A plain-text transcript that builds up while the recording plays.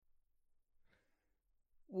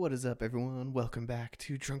What is up, everyone? Welcome back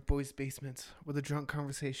to Drunk Boys Basement, where the drunk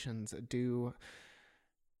conversations do you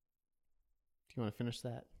want to finish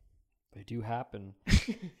that? They do happen.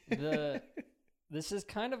 This is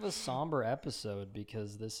kind of a somber episode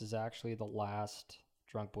because this is actually the last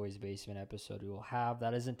Drunk Boys Basement episode we will have.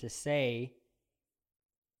 That isn't to say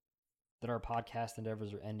that our podcast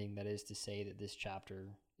endeavors are ending. That is to say that this chapter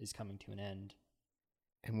is coming to an end.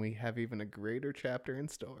 And we have even a greater chapter in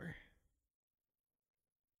store.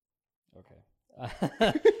 Okay.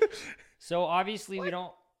 So obviously we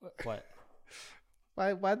don't... What?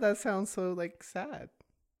 Why'd that sound so, sad?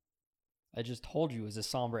 I just told you it was a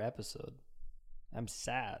somber episode. I'm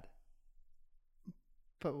sad.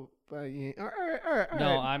 But yeah. All right.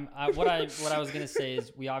 No, what I was gonna say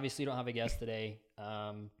is we obviously don't have a guest today,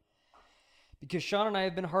 because Sean and I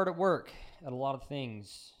have been hard at work at a lot of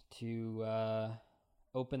things to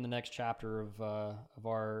open the next chapter of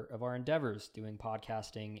our endeavors, doing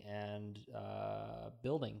podcasting and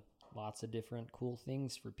building lots of different cool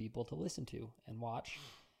things for people to listen to and watch.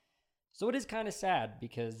 So it is kind of sad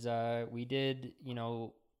because we did,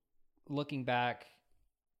 looking back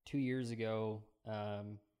 2 years ago,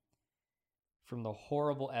 from the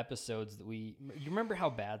horrible episodes that you remember how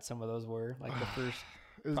bad some of those were? Like the first,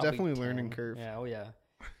 it was probably definitely 10. a learning curve. Yeah, oh yeah.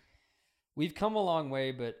 We've come a long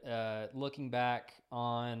way, but looking back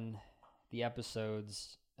on the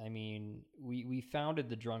episodes, I mean, we founded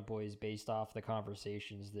the Drunk Boys based off the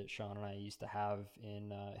conversations that Sean and I used to have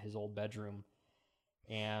in his old bedroom.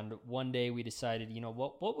 And one day we decided,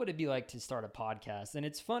 what would it be like to start a podcast? And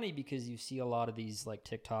it's funny because you see a lot of these like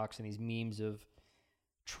TikToks and these memes of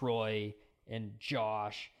Troy and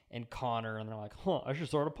Josh and Connor, and they're like, I should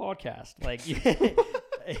start a podcast. Like,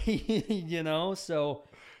 so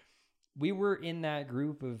we were in that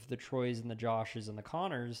group of the Troys and the Joshes and the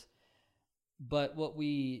Connors. But what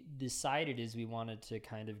we decided is we wanted to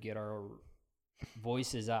kind of get our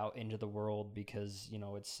voices out into the world because,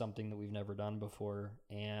 it's something that we've never done before.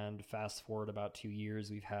 And fast forward about 2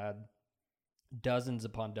 years, we've had dozens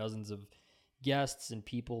upon dozens of guests and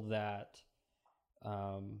people that,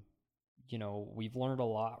 we've learned a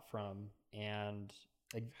lot from. And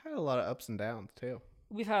We've had a lot of ups and downs too.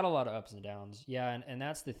 We've had a lot of ups and downs. Yeah. And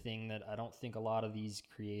that's the thing that I don't think a lot of these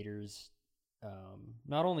creators,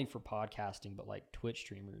 not only for podcasting, but like Twitch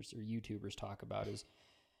streamers or YouTubers talk about is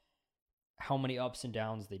how many ups and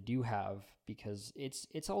downs they do have, because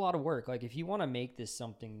it's a lot of work. Like if you want to make this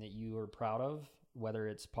something that you are proud of, whether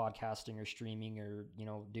it's podcasting or streaming or,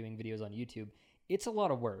 doing videos on YouTube, it's a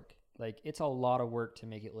lot of work. Like it's a lot of work to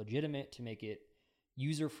make it legitimate, to make it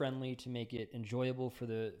user friendly, to make it enjoyable for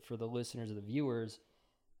the listeners or the viewers.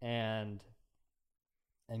 And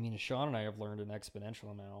I mean, Sean and I have learned an exponential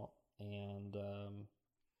amount. And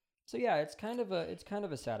so yeah, it's kind of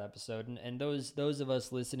a sad episode. And those of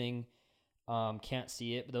us listening can't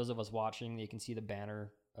see it, but those of us watching, you can see the banner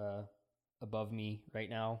above me right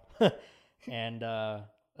now. And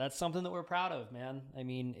that's something that we're proud of, man. I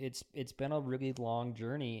mean, it's been a really long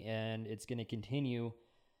journey, and it's going to continue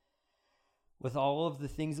with all of the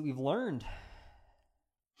things that we've learned.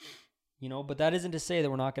 But that isn't to say that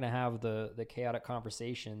we're not going to have the chaotic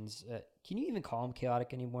conversations. Can you even call them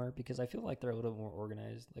chaotic anymore? Because I feel like they're a little more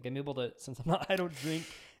organized. Like I'm able to, since I don't drink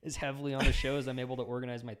as heavily on the shows, I'm able to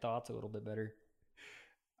organize my thoughts a little bit better.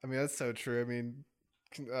 I mean, that's so true. I mean,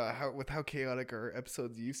 how chaotic our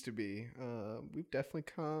episodes used to be, we've definitely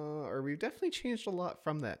changed a lot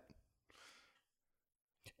from that.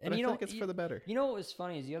 And I feel like it's for the better. What was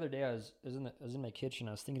funny is the other day I was in my kitchen.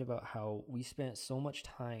 I was thinking about how we spent so much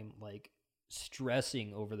time like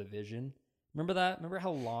stressing over the vision. Remember that? Remember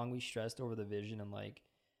how long we stressed over the vision and like,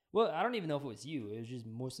 well, I don't even know if it was you. It was just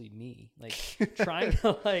mostly me. Like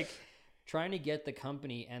trying to get the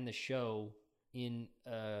company and the show in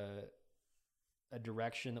a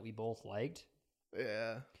direction that we both liked.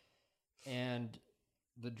 Yeah. And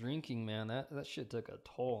the drinking, man, that shit took a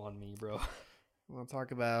toll on me, bro. We'll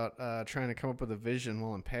talk about trying to come up with a vision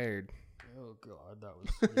while impaired. Oh God, that was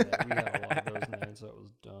we had a lot of those nights. That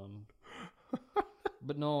was dumb.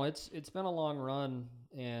 But no, it's been a long run,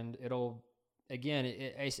 and it'll again.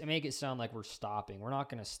 I make it sound like we're stopping. We're not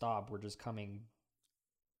going to stop. We're just coming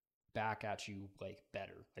back at you like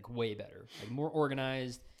better, like way better, like more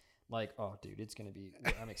organized. Like, oh, dude, it's gonna be.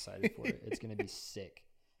 I'm excited for it. It's gonna be sick.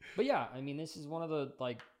 But yeah, I mean, this is one of the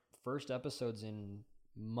like first episodes in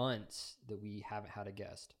months that we haven't had a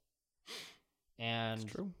guest, and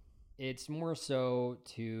it's true. It's more so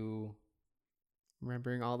to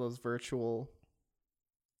remembering all those virtual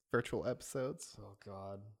episodes. Oh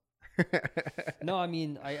God. No, I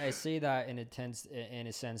mean I say that in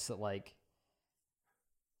a sense that like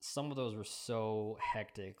some of those were so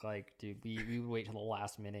hectic. Like, dude, we would wait till the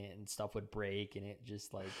last minute and stuff would break, and it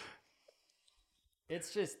just like,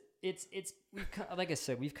 it's like I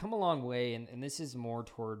said, we've come a long way, and this is more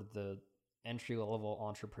toward the entry level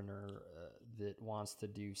entrepreneur that wants to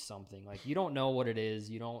do something. Like, you don't know what it is,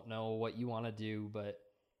 you don't know what you want to do, but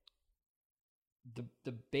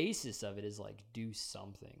the basis of it is like, do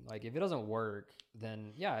something. Like, if it doesn't work,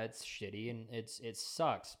 then yeah, it's shitty and it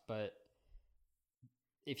sucks, but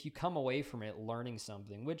if you come away from it learning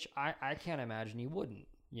something, which I can't imagine you wouldn't,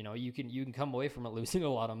 you can come away from it losing a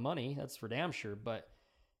lot of money, that's for damn sure, but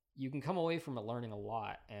you can come away from it learning a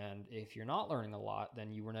lot. And if you're not learning a lot,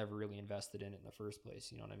 then you were never really invested in it in the first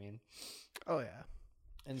place. You know what I mean? Oh yeah.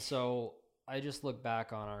 And so I just look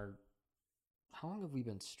back on how long have we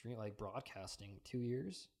been broadcasting? 2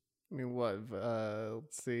 years? I mean, what?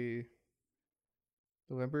 Let's see.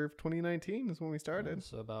 November of 2019 is when we started.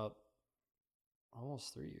 So about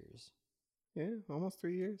almost 3 years. Yeah, almost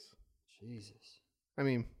 3 years. Jesus. I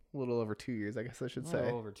mean, a little over 2 years, I guess I should say.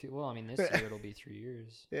 Over 2. Well, I mean, this year it'll be 3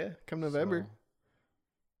 years. Yeah, come November.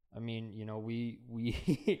 So, I mean,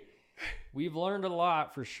 we've learned a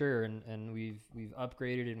lot for sure, and we've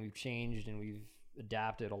upgraded and we've changed and we've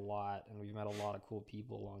adapted a lot, and we've met a lot of cool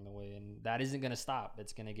people along the way, and that isn't going to stop.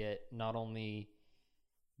 It's going to get not only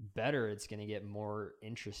better, it's going to get more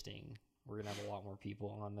interesting. We're going to have a lot more people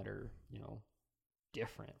on that are,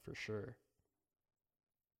 different for sure.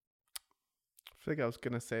 I feel like I was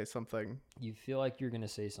going to say something. You feel like you're going to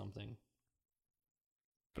say something.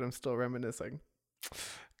 But I'm still reminiscing.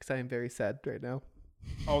 Because I am very sad right now.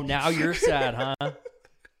 Oh, now you're sad, huh?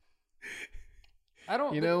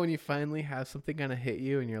 When you finally have something kind of hit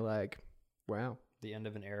you and you're like, wow. The end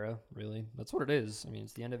of an era, really. That's what it is. I mean,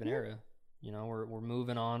 it's the end of an era. We're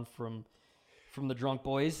moving on from the drunk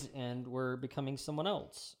boys, and we're becoming someone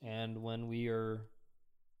else. And when we are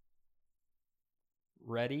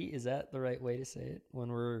ready, is that the right way to say it? When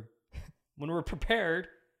we're prepared.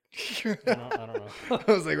 I don't know.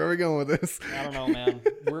 I was like, where are we going with this? I don't know, man.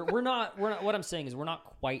 We're not. What I'm saying is, we're not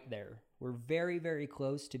quite there. We're very, very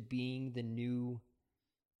close to being the new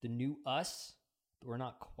us. But we're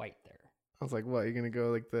not quite there. I was like, what? You're gonna go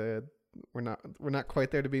like we're not quite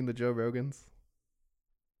there to being the Joe Rogans.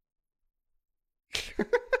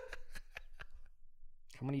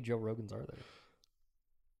 How many Joe Rogans are there?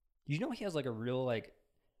 You know he has like a real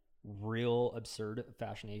absurd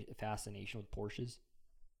fascination with Porsches.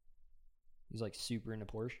 He's like super into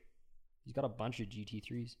Porsche. He's got a bunch of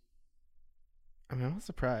GT3s. I mean, I'm not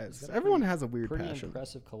surprised. Everyone has a weird pretty passion.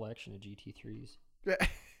 Impressive collection of GT3s.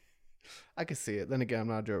 I can see it. Then again, I'm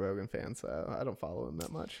not a Joe Rogan fan, so I don't follow him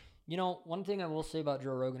that much. One thing I will say about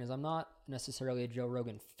Joe Rogan is I'm not necessarily a Joe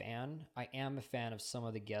Rogan fan. I am a fan of some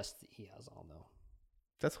of the guests that he has on, though.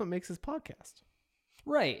 That's what makes his podcast.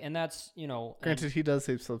 Right, and that's, Granted, he does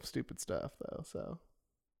say some stupid stuff, though, so.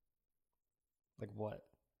 Like what?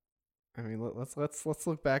 I mean, let's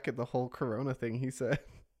look back at the whole Corona thing he said.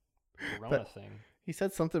 Corona thing? He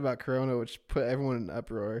said something about Corona, which put everyone in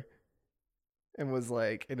uproar. And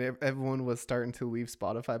everyone was starting to leave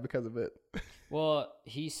Spotify because of it. Well,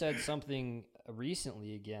 he said something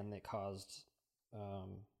recently again that caused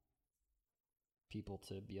people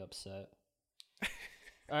to be upset.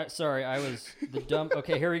 Sorry, I was the dumb.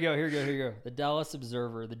 Okay, here we go. The Dallas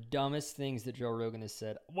Observer, the dumbest things that Joe Rogan has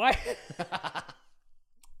said. Why?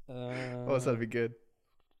 Oh, it's gotta be good.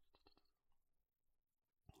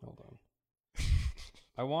 Hold on.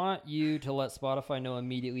 I want you to let Spotify know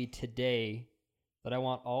immediately today that I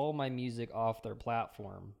want all my music off their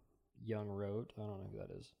platform. Young wrote. I don't know who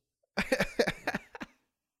that is.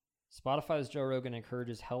 Spotify's Joe Rogan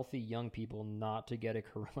encourages healthy young people not to get a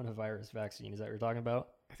coronavirus vaccine. Is that what you're talking about?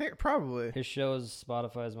 I think probably. His show is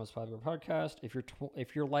Spotify's most popular podcast.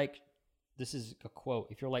 If you're like, this is a quote,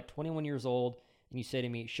 if you're like 21 years old and you say to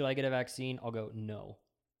me, should I get a vaccine? I'll go, no.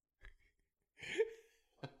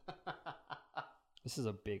 This is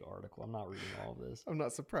a big article. I'm not reading all of this. I'm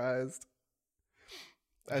not surprised.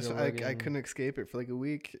 I couldn't escape it for like a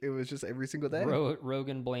week. It was just every single day.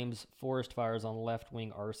 Rogan blames forest fires on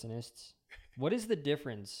left-wing arsonists. What is the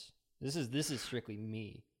difference? This is strictly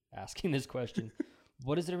me asking this question.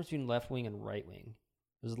 What is the difference between left-wing and right-wing?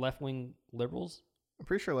 Is left-wing liberals? I'm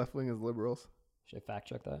pretty sure left-wing is liberals. Should I fact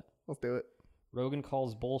check that? Let's do it. Rogan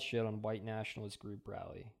calls bullshit on white nationalist group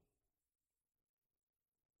rally.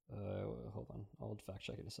 Hold on. I'll fact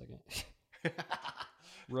check in a second.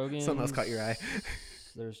 Rogan. Something else caught your eye.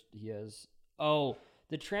 He has. Oh,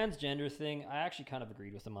 the transgender thing. I actually kind of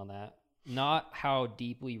agreed with him on that. Not how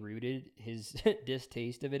deeply rooted his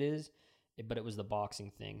distaste of it is, but it was the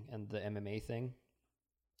boxing thing and the MMA thing.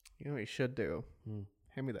 You know what you should do?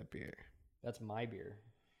 Hand me that beer. That's my beer.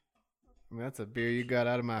 I mean, that's a beer you got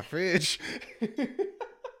out of my fridge.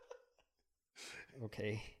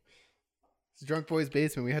 Okay. It's Drunk Boy's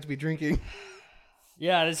basement. We have to be drinking.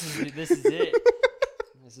 Yeah, this is it. This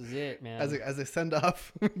is it, man. As a send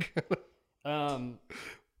off.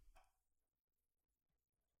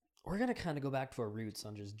 We're gonna kind of go back to our roots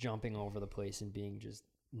on just jumping over the place and being just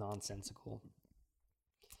nonsensical.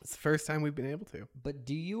 It's the first time we've been able to. But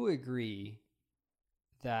do you agree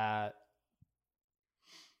that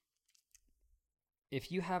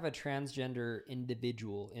if you have a transgender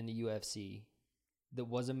individual in the UFC that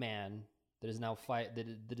was a man that is now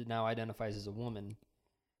that now identifies as a woman,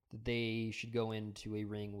 that they should go into a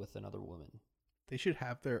ring with another woman? They should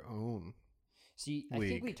have their own. See, league. I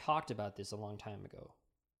think we talked about this a long time ago.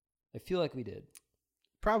 I feel like we did.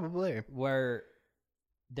 Probably. Where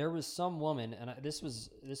there was some woman, and this was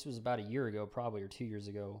about a year ago, probably, or 2 years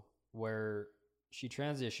ago, where she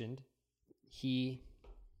transitioned. He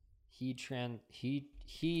transitioned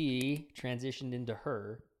into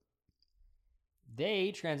her.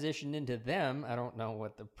 They transitioned into them. I don't know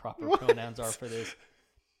what the proper pronouns are for this.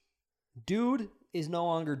 Dude is no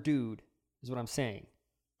longer dude, is what I'm saying.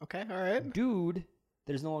 Okay, all right. Dude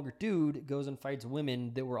that is no longer dude goes and fights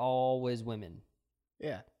women that were always women.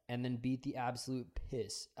 Yeah. And then beat the absolute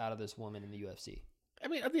piss out of this woman in the UFC. I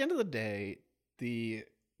mean, at the end of the day,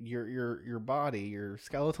 your body, your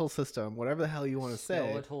skeletal system, whatever the hell you want to say,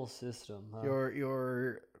 skeletal system, huh?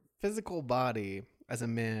 your physical body as a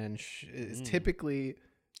man is typically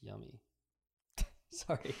yummy.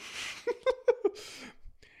 Sorry.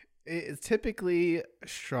 It's typically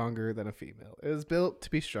stronger than a female. It was built to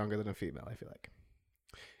be stronger than a female, I feel like.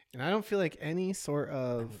 And I don't feel like any sort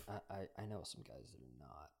of... I know some guys that are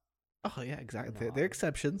not. Oh, yeah, exactly. They're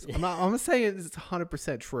exceptions. I'm not saying it's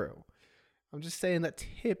 100% true. I'm just saying that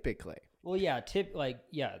typically. Well, yeah,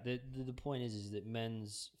 the point is that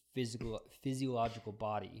men's physiological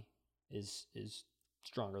body is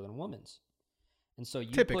stronger than a woman's. And so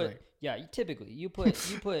you typically. You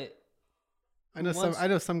put I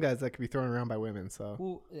know some guys that could be thrown around by women,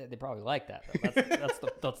 so they probably like that. Though.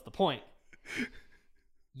 That's the point.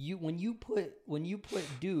 When you put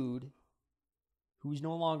dude who's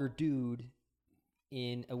no longer dude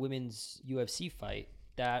in a women's UFC fight,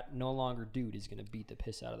 that no longer dude is going to beat the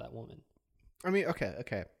piss out of that woman. I mean,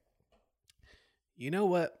 okay. You know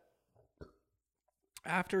what?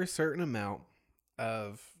 After a certain amount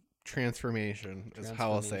of transformation is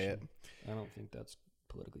how I'll say it. I don't think that's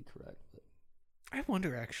politically correct. But I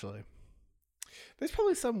wonder, actually. There's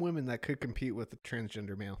probably some women that could compete with a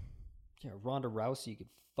transgender male. Yeah, Ronda Rousey could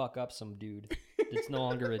fuck up some dude that's no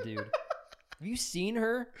longer a dude. Have you seen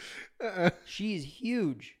her? She's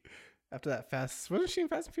huge. After that wasn't she in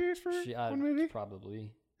Fast and Furious for one movie?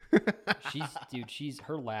 Probably. She's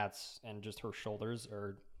her lats and just her shoulders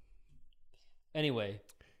are. Anyway,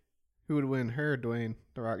 who would win, her or Dwayne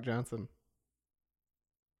The Rock Johnson?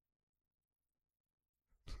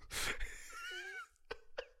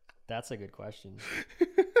 That's a good question.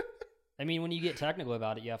 I mean, when you get technical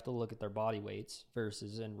about it, you have to look at their body weights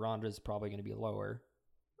and Ronda's probably going to be lower.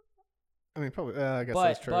 I mean, probably. I guess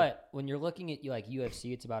that's true. But when you're looking at like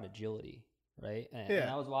UFC, it's about agility, right? And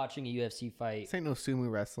I was watching a UFC fight. This ain't no sumo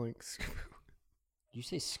wrestling. Did you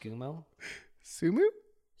say skumo? Sumo?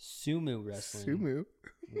 Sumo wrestling. Sumo.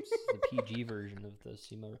 It's the PG version of the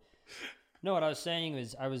sumo. No, what I was saying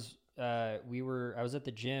was I was at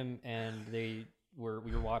the gym and we were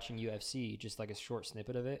watching UFC, just like a short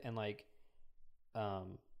snippet of it, and like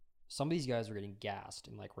some of these guys were getting gassed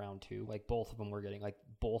in like round 2. Like both of them were getting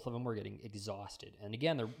exhausted. And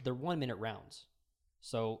again, they're 1 minute rounds.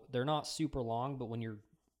 So they're not super long, but when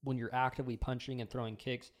you're actively punching and throwing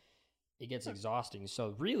kicks, it gets exhausting.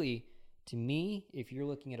 So really, to me, if you're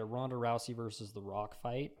looking at a Ronda Rousey versus The Rock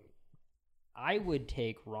fight, I would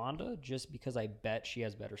take Ronda just because I bet she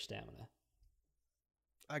has better stamina.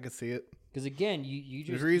 I could see it. Because again, you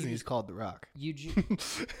just... There's a reason he's called The Rock.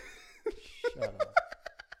 Shut up.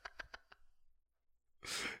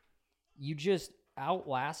 You just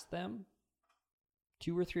outlast them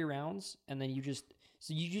 2 or 3 rounds, and then you just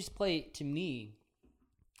play, to me,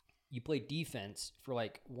 you play defense for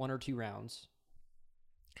like 1 or 2 rounds.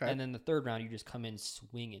 Okay. And then the 3rd round, you just come in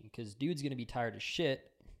swinging because dude's going to be tired as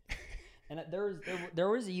shit. And there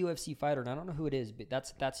was a UFC fighter, and I don't know who it is, but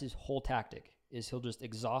that's his whole tactic, is he'll just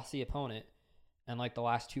exhaust the opponent, and like the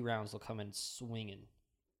last 2 rounds, they'll come in swinging.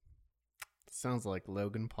 Sounds like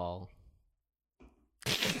Logan Paul.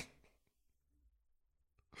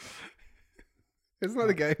 Isn't that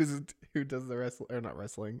the guy who does the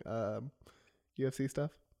UFC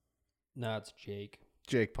stuff? No, it's Jake.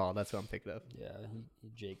 Jake Paul. That's what I'm thinking of. Yeah,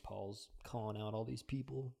 Jake Paul's calling out all these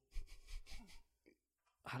people.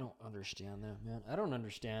 I don't understand that, man. I don't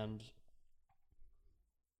understand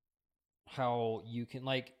how you can,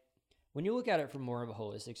 like, when you look at it from more of a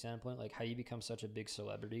holistic standpoint, like how you become such a big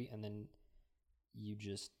celebrity and then you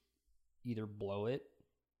just either blow it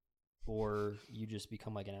or you just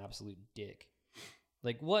become like an absolute dick.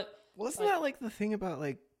 Like what? Wasn't that like the thing about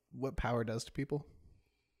like what power does to people?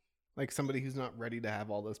 Like somebody who's not ready to have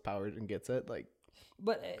all those powers and gets it, like.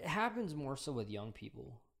 But it happens more so with young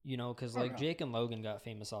people, you know, because like Jake and Logan got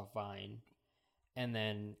famous off Vine, and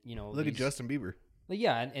then look at Justin Bieber. But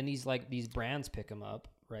yeah, and these brands pick them up,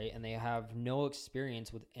 right? And they have no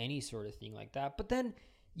experience with any sort of thing like that. But then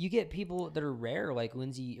you get people that are rare, like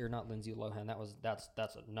Lindsay Lohan. That's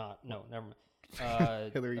a not no never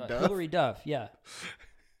mind. Hillary Duff. Hillary Duff, yeah.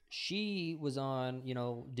 She was on,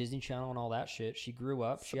 Disney Channel and all that shit. She grew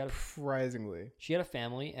up. She had a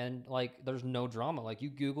family, and like, there's no drama. Like, you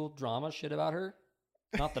Google drama shit about her.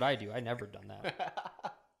 Not that I do. I never done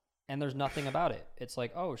that. And there's nothing about it. It's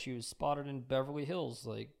like, oh, she was spotted in Beverly Hills.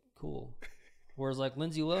 Like, cool. Whereas like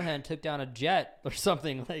Lindsay Lohan took down a jet or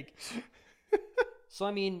something. Like, so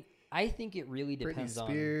I mean, I think it really depends on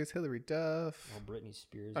Britney Spears, Hillary Duff. Oh, Britney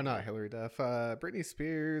Spears. Oh, not Hillary Duff. Britney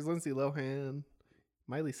Spears, Lindsay Lohan.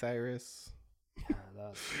 Miley Cyrus. Yeah,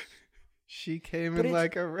 she came in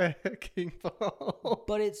like a wrecking ball.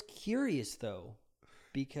 But it's curious though,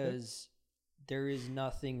 because there is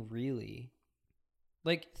nothing really.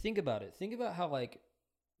 Like, think about it. Think about how like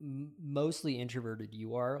mostly introverted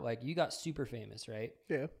you are. Like, you got super famous, right?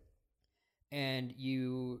 Yeah. And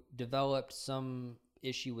you developed some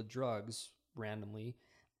issue with drugs randomly.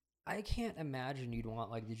 I can't imagine you'd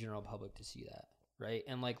want like the general public to see that. Right.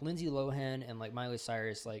 And like Lindsay Lohan and like Miley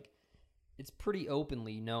Cyrus, like, it's pretty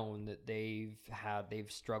openly known that they've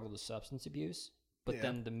struggled with substance abuse, but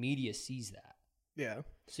then the media sees that. Yeah.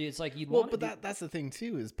 So it's like that's the thing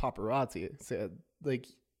too, is paparazzi. So like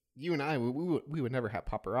you and I, we would never have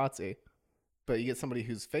paparazzi, but you get somebody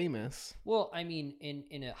who's famous. Well, I mean,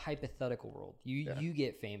 in a hypothetical world, you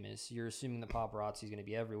get famous, you're assuming the paparazzi is going to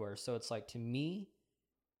be everywhere. So it's like, to me,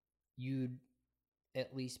 you'd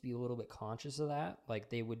at least be a little bit conscious of that. Like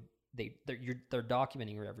they're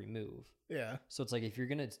documenting your every move. Yeah. So it's like, if you're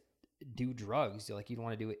gonna do drugs, you'd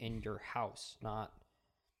want to do it in your house, not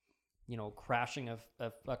crashing a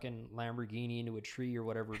fucking Lamborghini into a tree or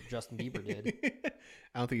whatever Justin Bieber did.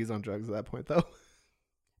 I don't think he's on drugs at that point though.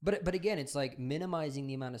 But again, it's like minimizing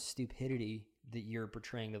the amount of stupidity that you're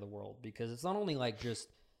portraying to the world, because it's not only like just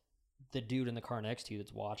the dude in the car next to you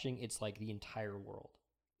that's watching, it's like the entire world.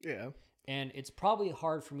 Yeah. And it's probably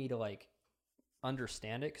hard for me to like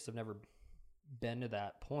understand it because I've never been to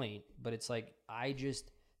that point. But it's like,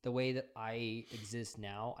 the way that I exist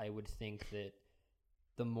now, I would think that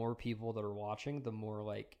the more people that are watching, the more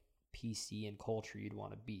like PC and culture you'd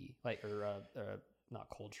want to be. Like, or not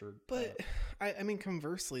culture. But I mean,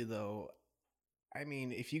 conversely though, I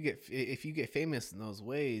mean, if you get famous in those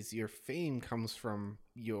ways, your fame comes from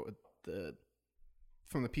the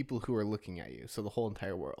people who are looking at you. So the whole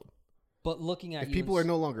entire world. But looking at if people are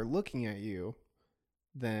no longer looking at you,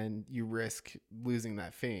 then you risk losing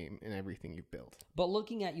that fame and everything you've built. But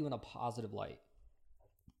looking at you in a positive light.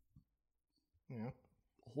 Yeah.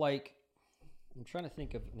 Like, I'm trying to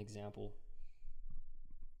think of an example.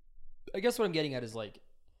 I guess what I'm getting at is, like,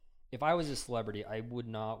 if I was a celebrity, I would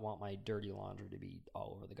not want my dirty laundry to be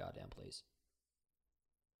all over the goddamn place.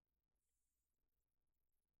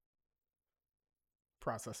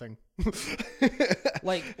 Processing.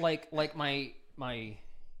 like my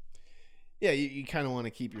yeah, you kind of want to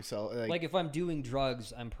keep yourself like if I'm doing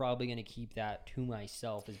drugs, I'm probably going to keep that to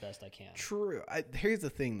myself as best I can. True. Here's the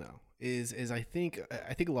thing though, is I think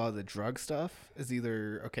a lot of the drug stuff is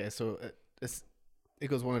either so it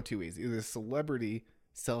goes one of two ways. Either the celebrity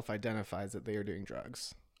self-identifies that they are doing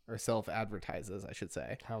drugs, or self-advertises, I should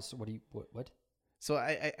say. How? So what? So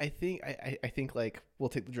I think like, we'll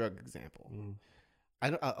take the drug example.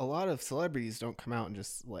 A lot of celebrities don't come out and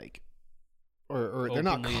just like, or they're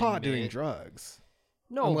not caught doing drugs.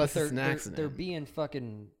 No, unless it's an accident. They're being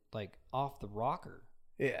fucking like off the rocker.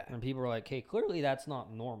 Yeah. And people are like, hey, clearly that's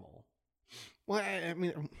not normal. Well, I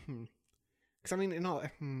mean, because I mean, in all,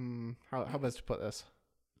 how best to put this?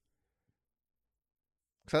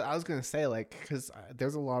 Because I was gonna say, like, because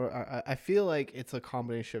there's a lot of, I feel like it's a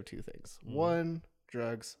combination of two things. One,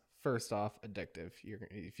 drugs. First off, addictive.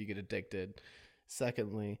 If you get addicted.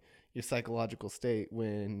 Secondly, your psychological state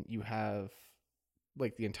when you have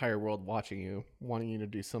like the entire world watching you, wanting you to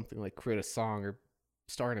do something like create a song or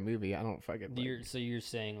star in a movie. I don't fucking. So you're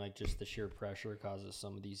saying like just the sheer pressure causes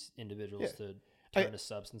some of these individuals to. turn to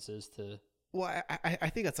substances to. Well, I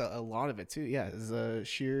think that's a lot of it too. Yeah, is the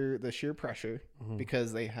sheer pressure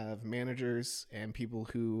because they have managers and people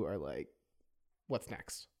who are like, what's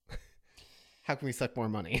next? How can we suck more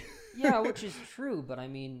money? Yeah, which is true, but I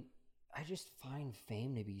mean, I just find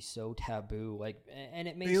fame to be so taboo. Like, and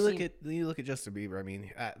it makes you look at Justin Bieber. I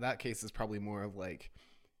mean, that case is probably more of like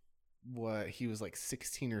what he was like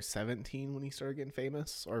 16 or 17 when he started getting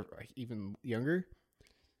famous, or even younger.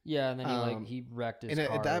 Yeah, and then he wrecked his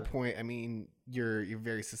car. At that point, I mean, you're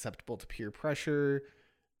very susceptible to peer pressure,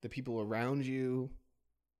 the people around you,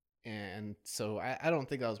 and so I don't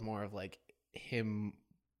think that was more of like him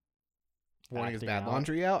wanting his bad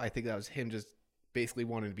laundry out. I think that was him just basically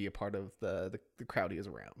wanting to be a part of the crowd he was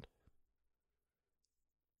around.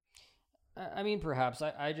 I mean, perhaps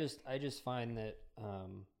I just find that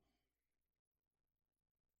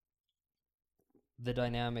the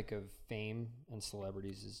dynamic of fame and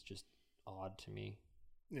celebrities is just odd to me.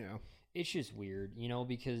 Yeah. It's just weird,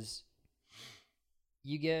 because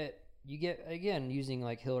you get again, using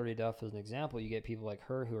like Hillary Duff as an example, you get people like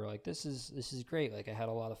her who are like, this is great. Like, I had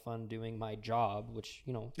a lot of fun doing my job, which,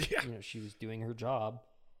 she was doing her job.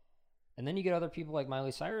 And then you get other people like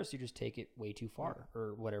Miley Cyrus who just take it way too far,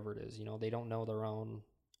 or whatever it is. They don't know their own.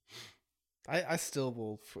 I still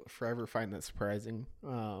will forever find that surprising,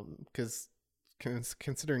 because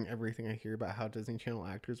considering everything I hear about how Disney Channel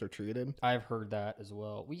actors are treated. I've heard that as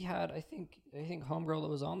well. We had, I think homegirl that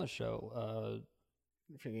was on the show,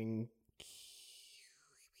 freaking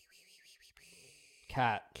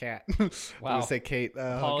Kat. Wow. I was say Kate.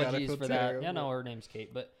 Apologies for that. Yeah, no, her name's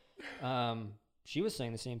Kate, but she was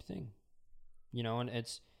saying the same thing. And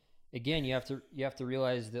it's, again, you have to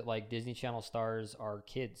realize that like Disney Channel stars are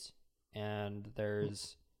kids, and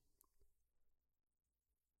there's,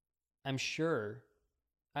 I'm sure,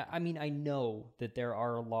 I mean, I know that there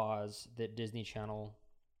are laws that Disney Channel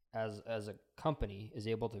as a company is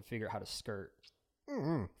able to figure out how to skirt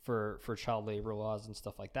for child labor laws and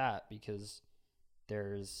stuff like that, because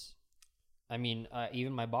there's, I mean,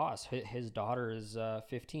 even my boss, his daughter is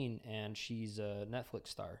 15 and she's a Netflix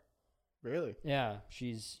star. Really? Yeah,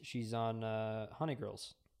 she's on Honey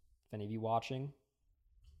Girls. If any of you watching,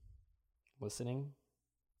 listening,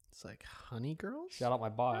 it's like Honey Girls. Shout out my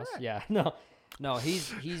boss. Right. Yeah, no,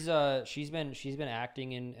 she's been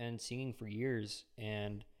acting and singing for years,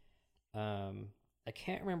 and I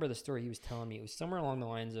can't remember the story he was telling me. It was somewhere along the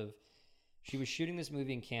lines of she was shooting this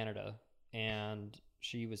movie in Canada, and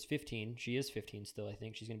she was 15. She is 15 still, I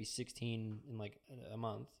think. She's going to be 16 in like a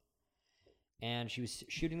month. And she was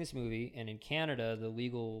shooting this movie, and in Canada, the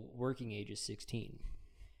legal working age is 16.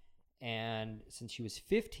 And since she was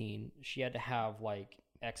 15, she had to have like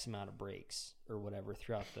X amount of breaks or whatever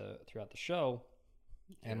throughout the show.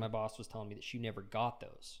 And my boss was telling me that she never got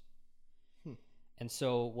those. And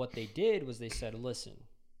so what they did was they said, listen,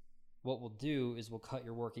 what we'll do is we'll cut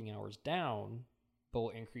your working hours down, but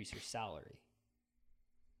we'll increase your salary.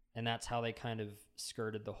 And that's how they kind of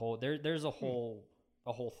skirted the whole, there's a whole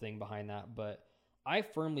thing behind that. But I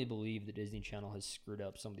firmly believe that Disney Channel has screwed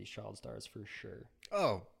up some of these child stars for sure.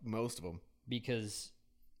 Oh, most of them. Because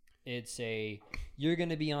it's you're going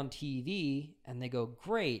to be on TV, and they go,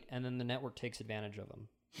 great. And then the network takes advantage of them.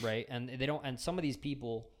 Right. And some of these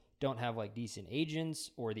people don't have like decent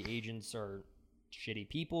agents, or the agents are shitty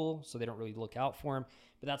people, so they don't really look out for them.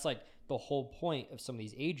 But that's like the whole point of some of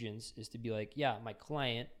these agents, is to be like, yeah, my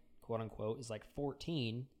client, quote unquote, is like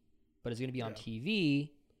 14, but is going to be on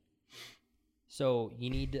TV. So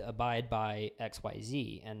you need to abide by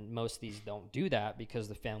XYZ. And most of these don't do that because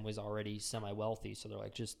the family's already semi-wealthy. So they're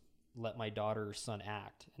like, just let my daughter or son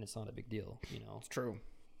act, and it's not a big deal, It's true.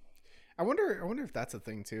 I wonder if that's a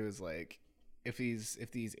thing too, is like, if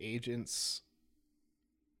these agents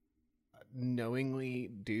knowingly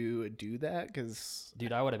do that, because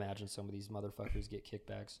dude, I would imagine some of these motherfuckers get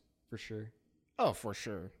kickbacks for sure. Oh, for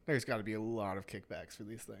sure. There's got to be a lot of kickbacks for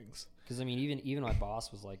these things. Because I mean, even my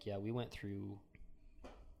boss was like, yeah, we went through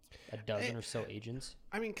a dozen or so agents.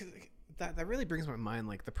 I mean, cause that really brings my mind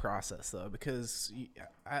like the process though, because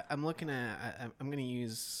I'm looking at, I'm going to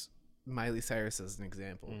use Miley Cyrus as an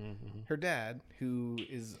example. Mm-hmm. Her dad, who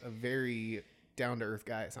is a very down-to-earth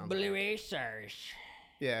guy, it sounds Billy like. Ray Cyrus.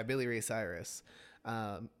 Yeah, Billy Ray Cyrus,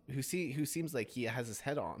 who seems like he has his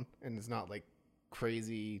head on and is not like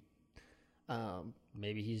crazy.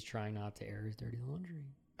 Maybe he's trying not to air his dirty laundry.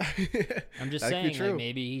 I'm just saying, like,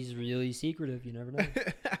 maybe he's really secretive. You never know.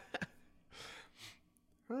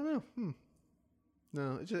 I don't know.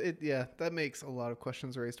 No, yeah, that makes a lot of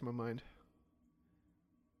questions raised to my mind.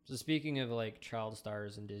 So speaking of like child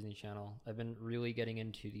stars and Disney Channel, I've been really getting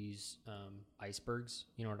into these icebergs.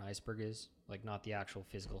 You know what an iceberg is? Like not the actual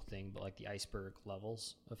physical thing, but like the iceberg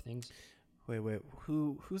levels of things. Wait.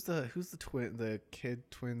 Who's the twin? The kid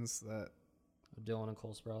twins that? Dylan and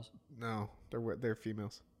Cole Sprouse. No, they're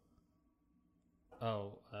females.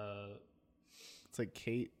 Oh, it's like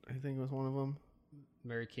Kate. I think was one of them.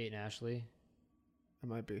 Mary Kate and Ashley. It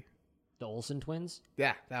might be The Olsen twins.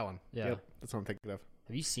 Yeah, that one. Yeah, yep, that's what I'm thinking of.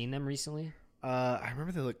 Have you seen them recently? I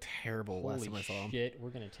remember they looked terrible last Holy time I saw them. shit! We're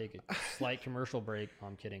gonna take a slight commercial break. No,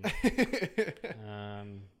 I'm kidding.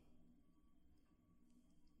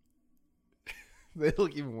 They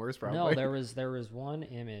look even worse, probably. No, there was one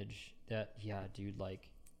image that dude, like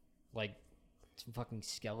some fucking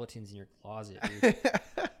skeletons in your closet, dude.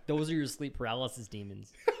 Those are your sleep paralysis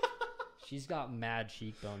demons. She's got mad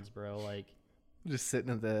cheekbones, bro. Like just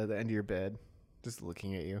sitting at the end of your bed, just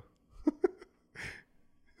looking at you.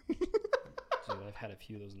 Dude, I've had a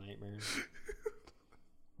few of those nightmares.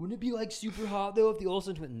 Wouldn't it be like super hot though if the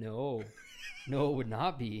Olsen twins? No, it would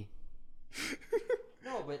not be.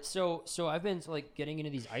 No, but so I've been like getting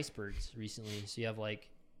into these icebergs recently. So you have like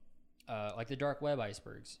the dark web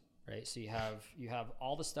icebergs, right? So you have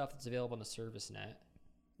all the stuff that's available on the surface net.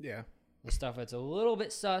 Yeah. The stuff that's a little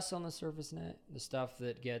bit sus on the surface net. The stuff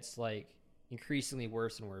that gets like increasingly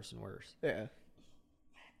worse and worse and worse. Yeah.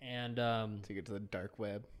 And to get to the dark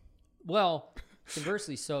web. Well,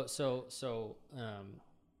 conversely, so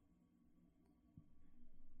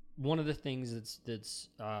one of the things that's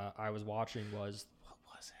I was watching was what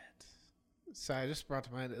was it? So I just brought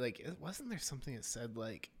to mind like wasn't there something that said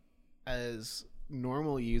like as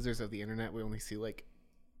normal users of the internet we only see like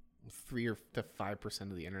 3 to 5%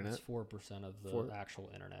 of the internet. It's 4% of the actual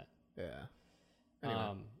internet. Yeah.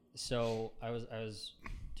 Anyway. So I was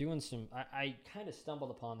doing some. I kind of stumbled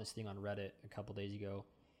upon this thing on Reddit a couple days ago,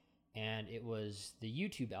 and it was the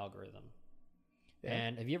YouTube algorithm. Yeah.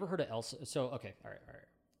 And have you ever heard of Elsa? So okay, all right.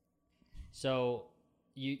 So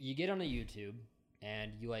you get onto YouTube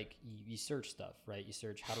and you search stuff, right? You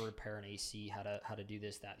search how to repair an AC, how to do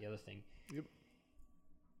this, that, the other thing. Yep.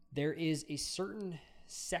 There is a certain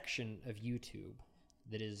section of YouTube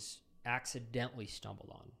that is accidentally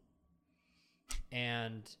stumbled on.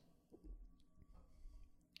 And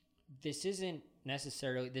this isn't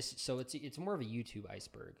necessarily this, so it's more of a YouTube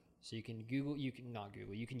iceberg. So you can you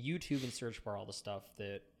can YouTube and search for all the stuff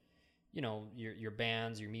that, you know, your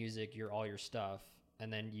bands, your music, all your stuff,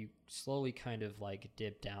 and then you slowly kind of like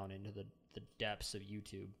dip down into the depths of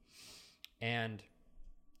YouTube. And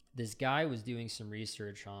this guy was doing some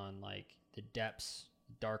research on like the depths,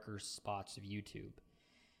 darker spots of YouTube.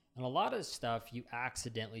 And a lot of stuff you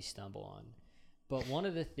accidentally stumble on. But one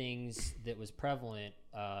of the things that was prevalent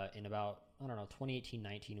in about,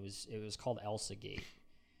 2018-19 it was called Elsa Gate.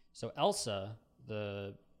 So Elsa,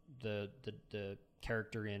 the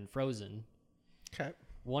character in Frozen. Okay.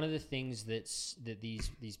 One of the things that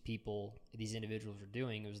these individuals were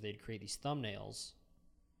doing was they'd create these thumbnails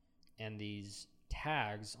and these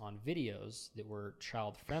tags on videos that were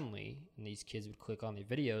child friendly, and these kids would click on the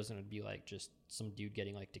videos and it'd be like just some dude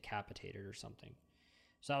getting like decapitated or something.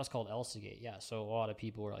 So that was called Elsagate. Yeah. So a lot of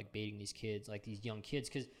people were like baiting these kids, like these young kids,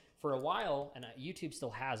 because for a while, and YouTube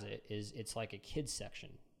still has it, it's like a kids section.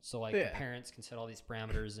 So like the parents can set all these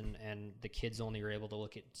parameters and the kids only are able to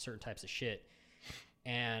look at certain types of shit.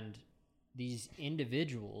 And these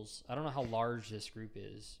individuals, I don't know how large this group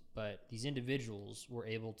is, but these individuals were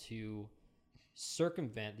able to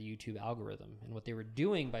circumvent the YouTube algorithm. And what they were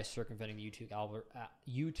doing by circumventing the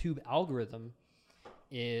YouTube algorithm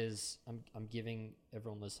is, I'm giving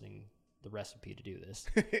everyone listening the recipe to do this.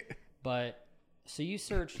 But so you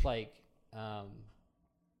search like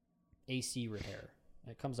AC repair.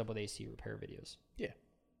 It comes up with AC repair videos. Yeah.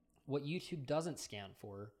 What YouTube doesn't scan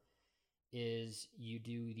for is you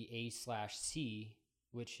do the A/C,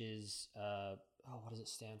 which is what does it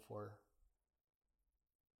stand for?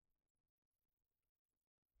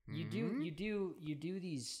 You do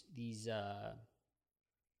these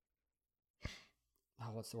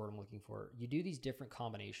what's the word I'm looking for? You do these different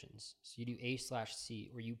combinations. So you do A/C,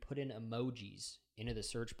 where you put in emojis into the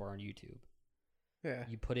search bar on YouTube. Yeah.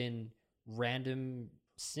 You put in random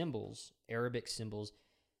symbols, Arabic symbols,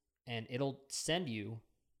 and it'll send you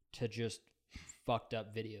to just fucked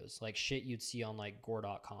up videos, like shit you'd see on like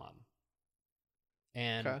gore.com.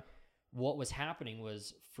 And what was happening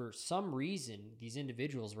was, for some reason, these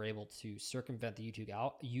individuals were able to circumvent the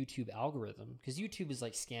YouTube algorithm, because YouTube is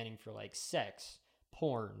like scanning for like sex,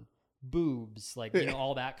 porn, boobs, like, you know,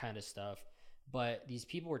 all that kind of stuff. But these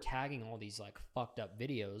people were tagging all these like fucked up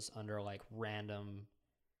videos under like random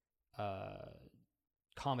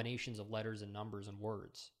combinations of letters and numbers and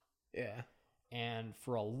words. Yeah. And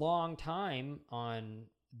for a long time on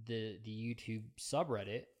the YouTube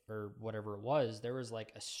subreddit or whatever it was, there was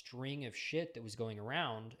like a string of shit that was going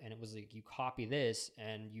around, and it was like, you copy this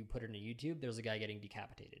and you put it in YouTube, there's a guy getting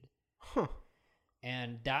decapitated. Huh.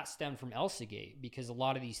 And that stemmed from Elsagate, because a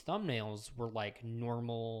lot of these thumbnails were like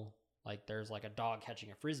normal, like there's like a dog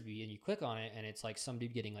catching a frisbee, and you click on it and it's like some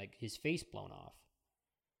dude getting like his face blown off.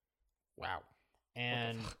 Wow.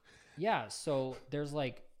 And yeah, so there's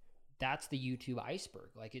like, that's the YouTube iceberg.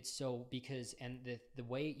 Like, it's so, because, and the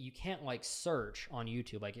way you can't like search on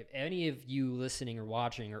YouTube, like if any of you listening or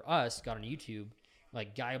watching or us got on YouTube,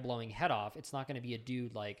 like guy blowing head off, it's not going to be a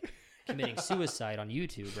dude like committing suicide on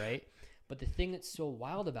YouTube, right? But the thing that's so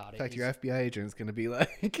wild about it, in fact, your FBI agent is going to be like,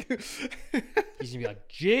 he's going to be like,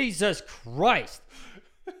 Jesus Christ.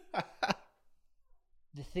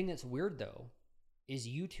 The thing that's weird though, is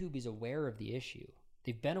YouTube is aware of the issue.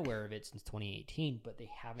 They've been aware of it since 2018, but they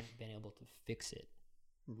haven't been able to fix it.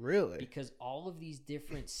 Really? Because all of these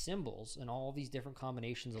different symbols and all of these different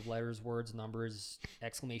combinations of letters, words, numbers,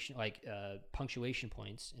 exclamation, like punctuation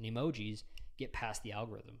points and emojis get past the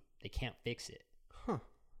algorithm. They can't fix it. Huh.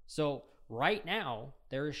 So right now,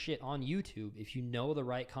 there is shit on YouTube. If you know the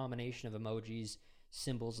right combination of emojis,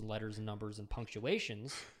 symbols, and letters, and numbers, and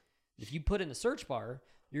punctuations, if you put in the search bar,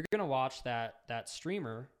 you're going to watch that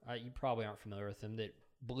streamer, you probably aren't familiar with him, that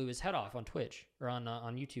blew his head off on Twitch or on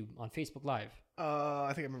YouTube, on Facebook Live.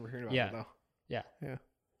 I think I remember hearing about it though. Yeah. Yeah.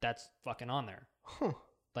 That's fucking on there. Huh.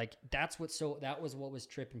 Like, that was what was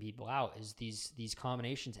tripping people out, is these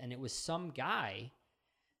combinations. And it was some guy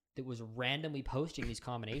that was randomly posting these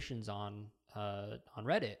combinations on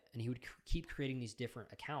Reddit, and he would keep creating these different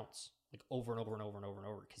accounts, like over and over and over and over and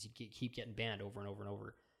over, because he'd keep getting banned over and over and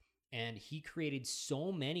over. And he created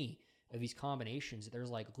so many of these combinations. There's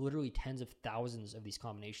like literally tens of thousands of these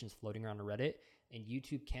combinations floating around on Reddit, and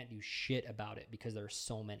YouTube can't do shit about it because there are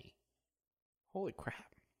so many. Holy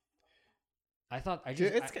crap.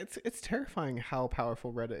 It's terrifying how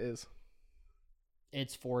powerful Reddit is.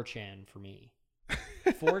 It's 4chan for me.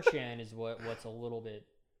 4chan is what's a little bit,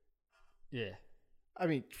 yeah. I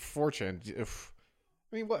mean, 4chan.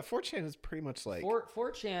 I mean, what 4chan is pretty much like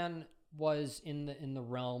 4chan was in the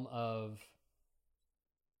realm of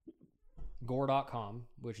gore.com,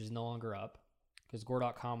 which is no longer up, because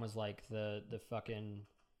gore.com was like the fucking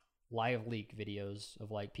live leak videos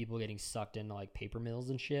of like people getting sucked into like paper mills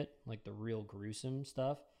and shit, like the real gruesome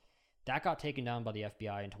stuff. That got taken down by the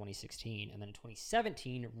FBI in 2016, and then in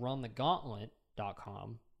 2017,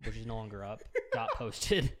 runthegauntlet.com, which is no longer up, got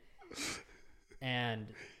posted. And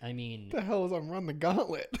I mean, the hell is on Run the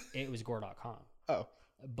Gauntlet? It was gore.com. Oh.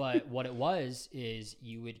 But what it was is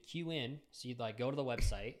you would queue in, so you'd like go to the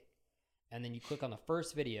website, and then you click on the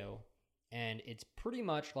first video, and it's pretty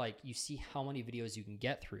much like you see how many videos you can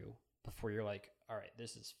get through before you're like, all right,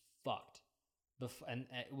 this is fucked. And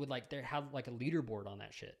it would like, they have like a leaderboard on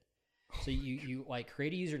that shit. So you like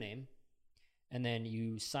create a username, and then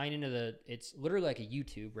you sign into it's literally like a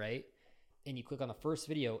YouTube, right? And you click on the first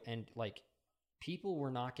video, and like people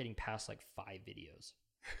were not getting past like 5 videos.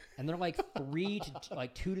 And they're like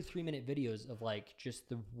 2 to 3 minute videos of like just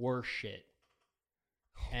the worst shit.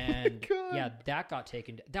 And yeah, that got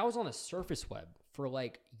taken. That was on the surface web for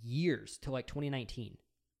like years till like 2019.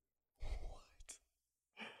 What?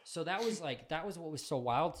 So that was what was so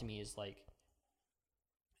wild to me, is like,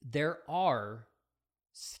 there are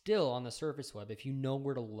still on the surface web, if you know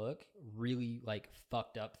where to look, really like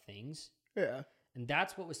fucked up things. Yeah. And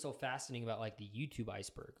that's what was so fascinating about like the YouTube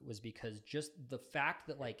iceberg, was because just the fact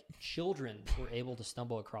that like children were able to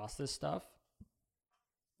stumble across this stuff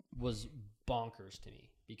was bonkers to me,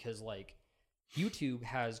 because like YouTube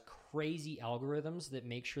has crazy algorithms that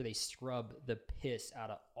make sure they scrub the piss out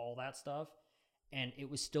of all that stuff. And it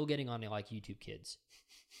was still getting on to like YouTube Kids.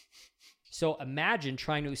 So imagine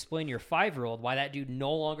trying to explain to your 5-year-old why that dude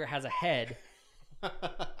no longer has a head.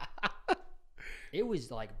 It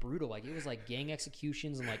was like brutal. Like, it was like gang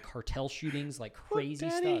executions and like cartel shootings, like crazy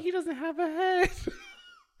Daddy, stuff. he doesn't have a head.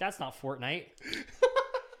 That's not Fortnite.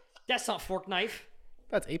 That's not Fork Knife.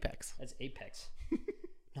 That's Apex. That's Apex.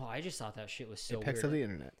 No, I just thought that shit was so Apex weird. of the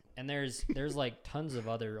internet. And there's like tons of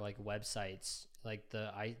other like websites, like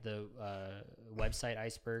the website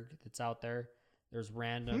iceberg that's out there. There's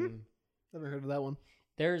random. Never heard of that one.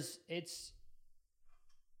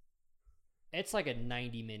 It's like a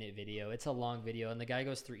 90-minute video. It's a long video, and the guy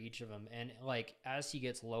goes through each of them. And like, as he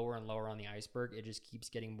gets lower and lower on the iceberg, it just keeps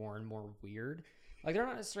getting more and more weird. Like, they're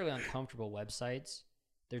not necessarily uncomfortable websites.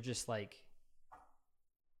 They're just like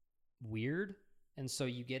weird. And so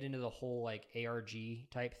you get into the whole like ARG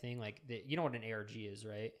type thing. Like you know what an ARG is,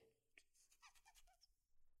 right?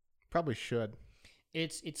 Probably should.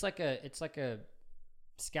 It's like a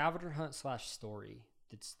scavenger hunt / story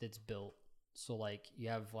that's built. So like you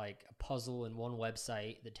have like a puzzle in one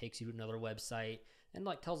website that takes you to another website and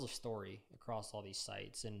like tells a story across all these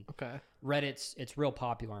sites. And Okay. It's real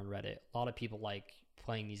popular on Reddit. A lot of people like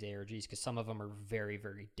playing these ARGs because some of them are very,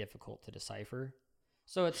 very difficult to decipher.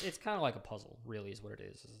 So it's kind of like a puzzle, really, is what it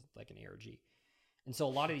is like an ARG. And so a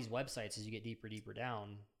lot of these websites, as you get deeper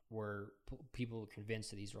down, where people are convinced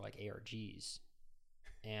that these are like ARGs,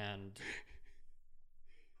 and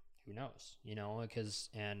who knows,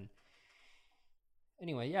 and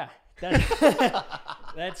anyway, yeah,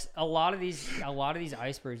 that's a lot of these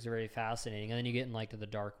icebergs are very fascinating. And then you get in like to the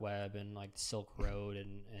dark web and like the Silk Road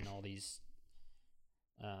and all these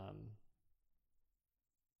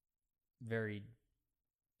very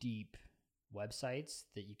deep websites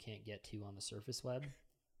that you can't get to on the surface web.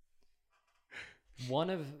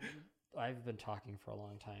 I've been talking for a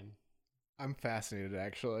long time. I'm fascinated,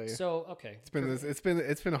 actually. So, okay. It's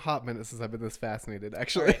been a hot minute since I've been this fascinated,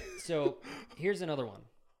 actually. Right, so here's another one.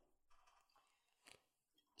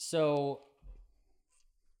 So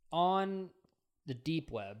on the deep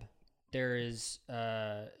web, there is,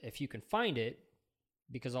 if you can find it,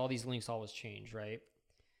 because all these links always change, right?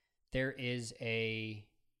 There is a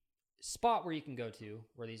spot where you can go to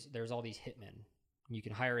where there's all these hitmen. You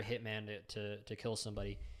can hire a hitman to kill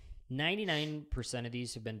somebody. 99% of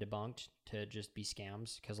these have been debunked to just be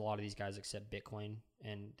scams because a lot of these guys accept Bitcoin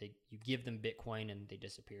and you give them Bitcoin and they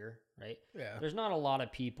disappear, right? Yeah. There's not a lot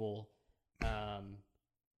of people that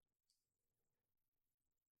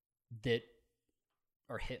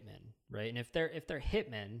are hitmen, right? And if they're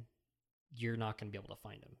hitmen, you're not going to be able to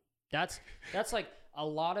find them. That's like a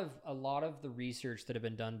lot of the research that have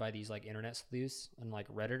been done by these like internet sleuths and like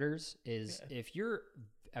Redditors is if you're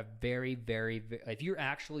a very, very, if you're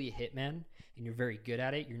actually a hitman and you're very good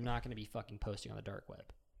at it, you're not going to be fucking posting on the dark web.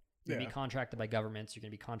 You're going to be contracted by governments. You're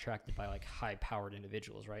going to be contracted by like high powered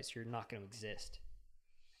individuals, right? So you're not going to exist.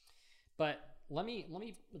 But let me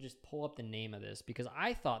just pull up the name of this because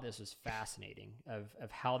I thought this was fascinating of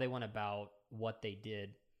how they went about what they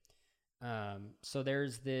did. So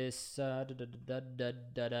there's this, there it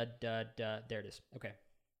is. Okay.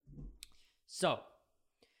 So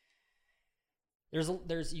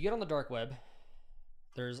there's, you get on the dark web,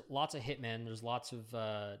 there's lots of hitmen. There's lots of,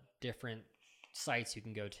 different sites you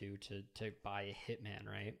can go to buy a hitman,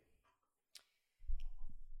 right?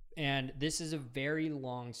 And this is a very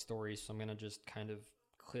long story. So I'm going to just kind of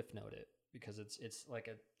cliff note it because it's like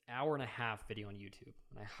an hour and a half video on YouTube.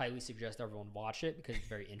 And I highly suggest everyone watch it because it's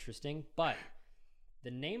very interesting. But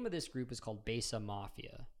the name of this group is called Besa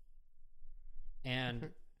Mafia. And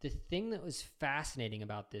the thing that was fascinating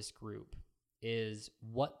about this group is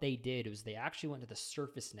what they did was they actually went to the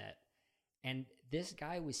surface net, and this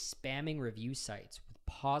guy was spamming review sites with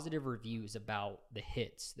positive reviews about the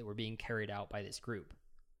hits that were being carried out by this group.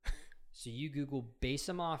 So you Google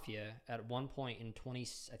Besa Mafia at one point in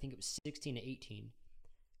I think it was 16 to 18.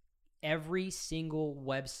 Every single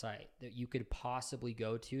website that you could possibly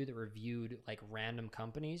go to that reviewed like random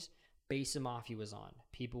companies, Besa Mafia was on.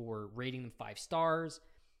 People were rating them 5 stars.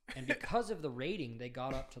 And because of the rating, they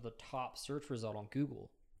got up to the top search result on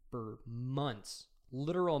Google for months,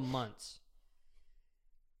 literal months.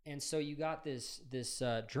 And so you got this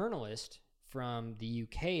journalist from the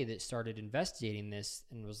UK that started investigating this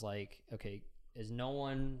and was like, okay, is no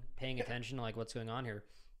one paying attention to like what's going on here?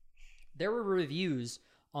 There were reviews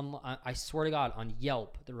on, I swear to God, on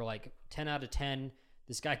Yelp. There were like 10 out of 10.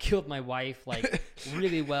 This guy killed my wife, like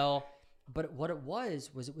really well. But what it was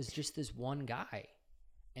it was just this one guy.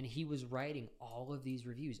 And he was writing all of these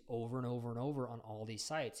reviews over and over and over on all these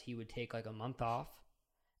sites. He would take like a month off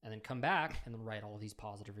and then come back and then write all these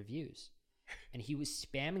positive reviews. And he was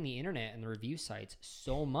spamming the internet and the review sites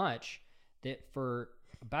so much that for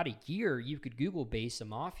about a year, you could Google Besa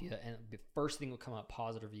Mafia and the first thing would come up,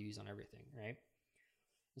 positive reviews on everything, right?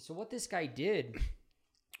 And so what this guy did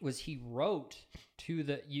was he wrote to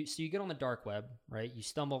so you get on the dark web, right? You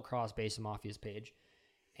stumble across Besa Mafia's page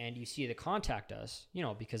and you see the contact us,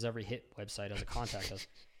 because every hit website has a contact us.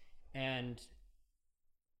 And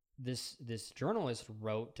this journalist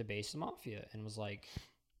wrote to Besa Mafia and was like,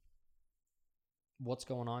 what's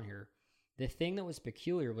going on here? The thing that was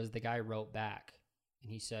peculiar was the guy wrote back and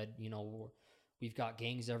he said, we've got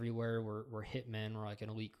gangs everywhere. We're hitmen. We're like an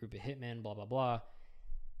elite group of hitmen, blah, blah, blah.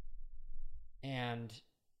 And